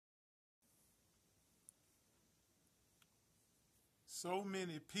So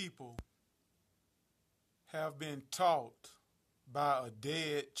many people have been taught by a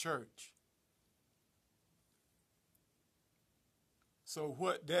dead church. So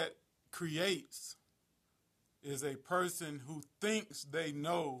what that creates is a person who thinks they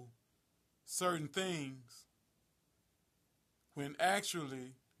know certain things when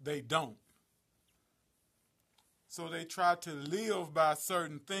actually they don't. So they try to live by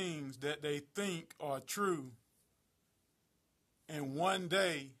certain things that they think are true. And one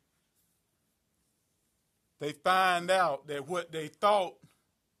day, they find out that what they thought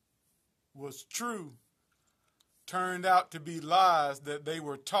was true turned out to be lies that they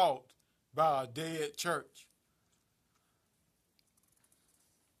were taught by a dead church.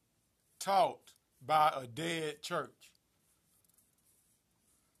 Taught by a dead church.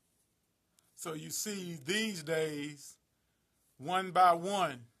 So you see, these days, one by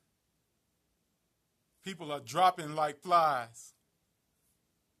one, people are dropping like flies.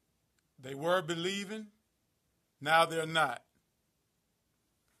 They were believing, now they're not.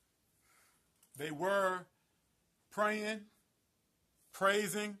 They were praying,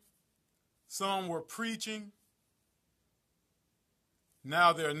 praising, some were preaching,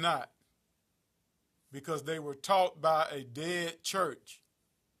 now they're not, because they were taught by a dead church.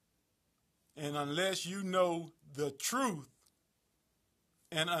 And unless you know the truth,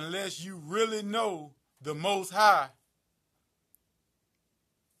 and unless you really know the Most High,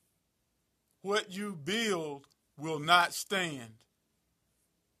 what you build will not stand.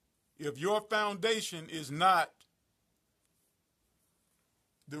 If your foundation is not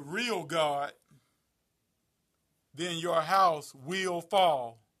the real God, then your house will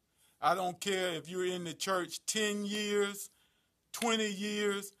fall. I don't care if you're in the church 10 years, 20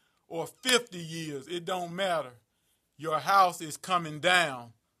 years, or 50 years. It don't matter. Your house is coming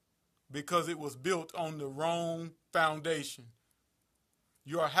down because it was built on the wrong foundation.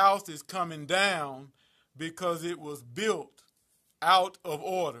 Your house is coming down because it was built out of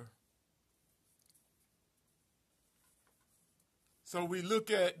order. So we look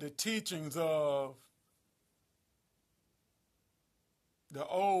at the teachings of the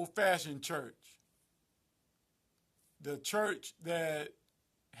old-fashioned church, the church that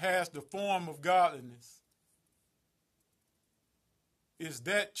has the form of godliness. Is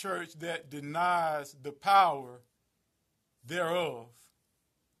that church that denies the power thereof.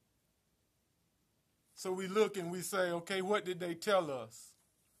 So we look and we say, okay, what did they tell us?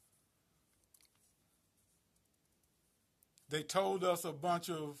 They told us a bunch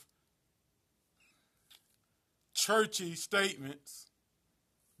of churchy statements.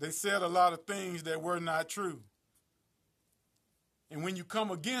 They said a lot of things that were not true. And when you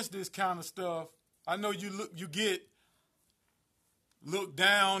come against this kind of stuff, I know you get looked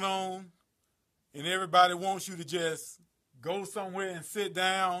down on, and everybody wants you to just go somewhere and sit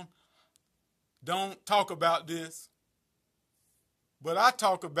down. Don't talk about this. But I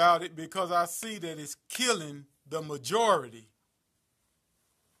talk about it because I see that it's killing the majority.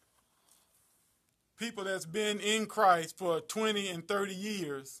 People that's been in Christ for 20 and 30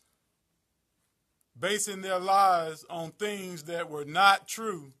 years, basing their lives on things that were not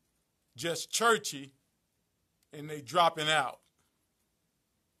true, just churchy, and they dropping out.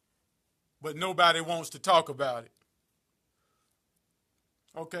 But nobody wants to talk about it.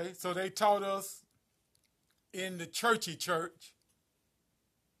 Okay, so they taught us in the churchy church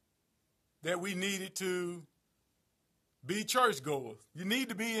that we needed to be churchgoers. You need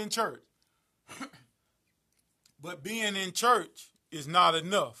to be in church. But being in church is not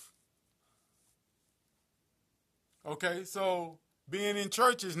enough. Okay, so being in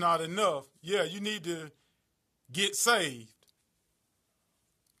church is not enough. Yeah, you need to get saved.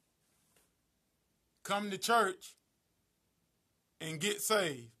 Come to church and get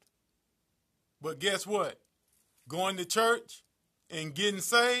saved. But guess what? Going to church and getting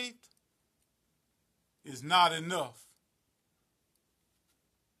saved is not enough.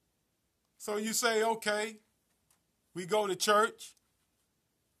 So you say, okay, we go to church,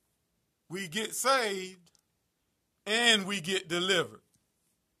 we get saved, and we get delivered.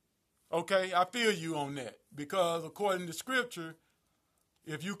 Okay, I feel you on that, because according to Scripture,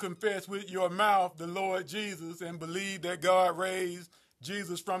 if you confess with your mouth the Lord Jesus and believe that God raised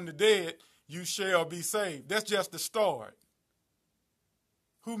Jesus from the dead, you shall be saved. That's just the start.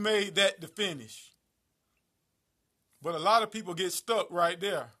 Who made that the finish? But a lot of people get stuck right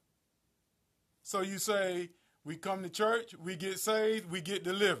there. So you say, we come to church, we get saved, we get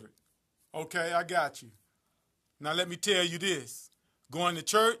delivered. Okay, I got you. Now let me tell you this. Going to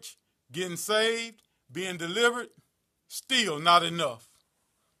church, getting saved, being delivered, still not enough.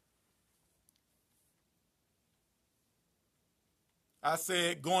 I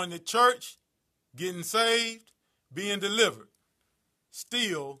said going to church, getting saved, being delivered.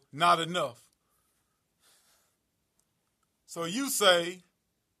 Still not enough. So you say,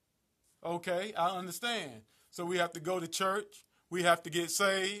 okay, I understand. So we have to go to church, we have to get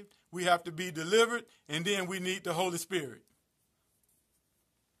saved, we have to be delivered, and then we need the Holy Spirit.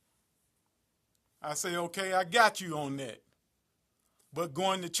 I say, okay, I got you on that. But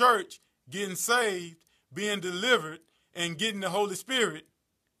going to church, getting saved, being delivered, and getting the Holy Spirit,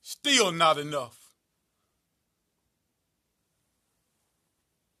 still not enough.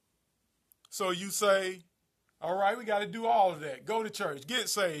 So you say, all right, we got to do all of that. Go to church, get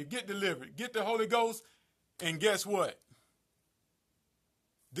saved, get delivered, get the Holy Ghost, and guess what?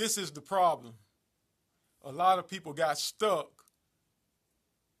 This is the problem. A lot of people got stuck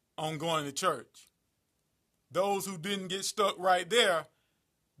on going to church. Those who didn't get stuck right there,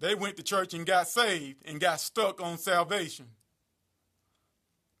 they went to church and got saved and got stuck on salvation.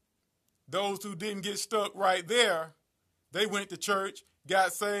 Those who didn't get stuck right there, they went to church,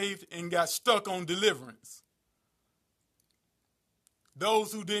 got saved, and got stuck on deliverance.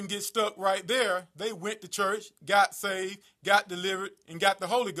 Those who didn't get stuck right there, they went to church, got saved, got delivered, and got the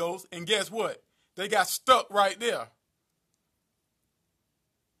Holy Ghost, and guess what? They got stuck right there.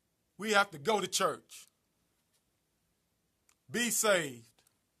 We have to go to church, be saved,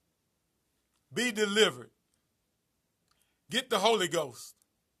 be delivered, get the Holy Ghost,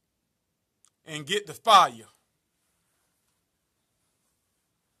 and get the fire.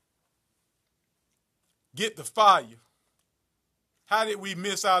 Get the fire. How did we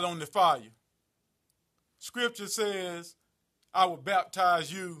miss out on the fire? Scripture says, I will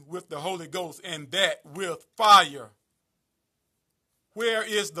baptize you with the Holy Ghost, and that with fire. Where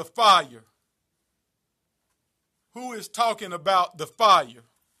is the fire? Who is talking about the fire?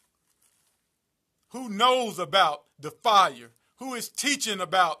 Who knows about the fire? Who is teaching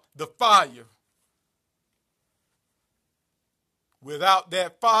about the fire? Without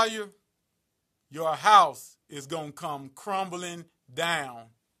that fire, your house is going to come crumbling down.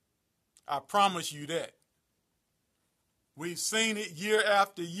 I promise you that. We've seen it year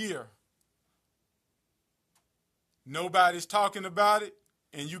after year. Nobody's talking about it,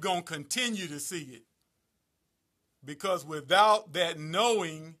 and you're going to continue to see it. Because without that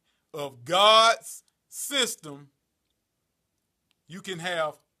knowing of God's system, you can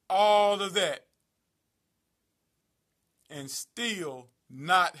have all of that and still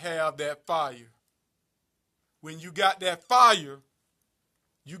not have that fire. When you got that fire,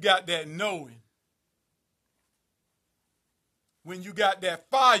 you got that knowing. When you got that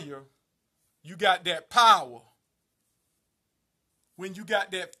fire, you got that power. When you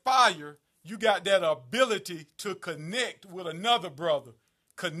got that fire, you got that ability to connect with another brother,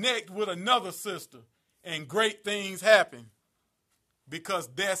 connect with another sister, and great things happen because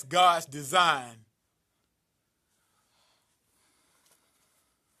that's God's design.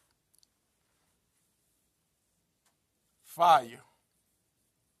 Fire.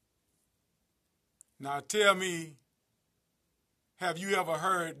 Now tell me, have you ever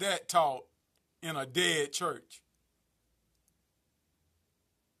heard that taught in a dead church?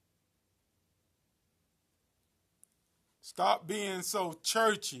 Stop being so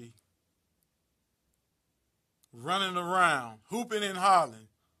churchy, running around, hooping and hollering,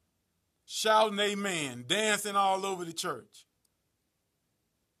 shouting amen, dancing all over the church.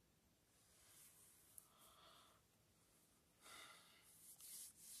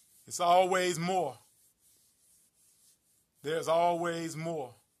 It's always more. There's always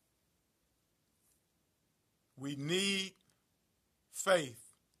more. We need faith.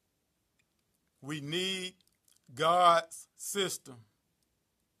 We need God's system.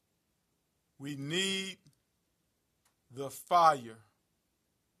 We need the fire,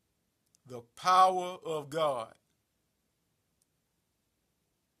 the power of God.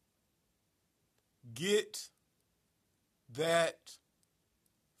 Get that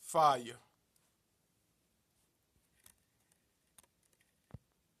fire.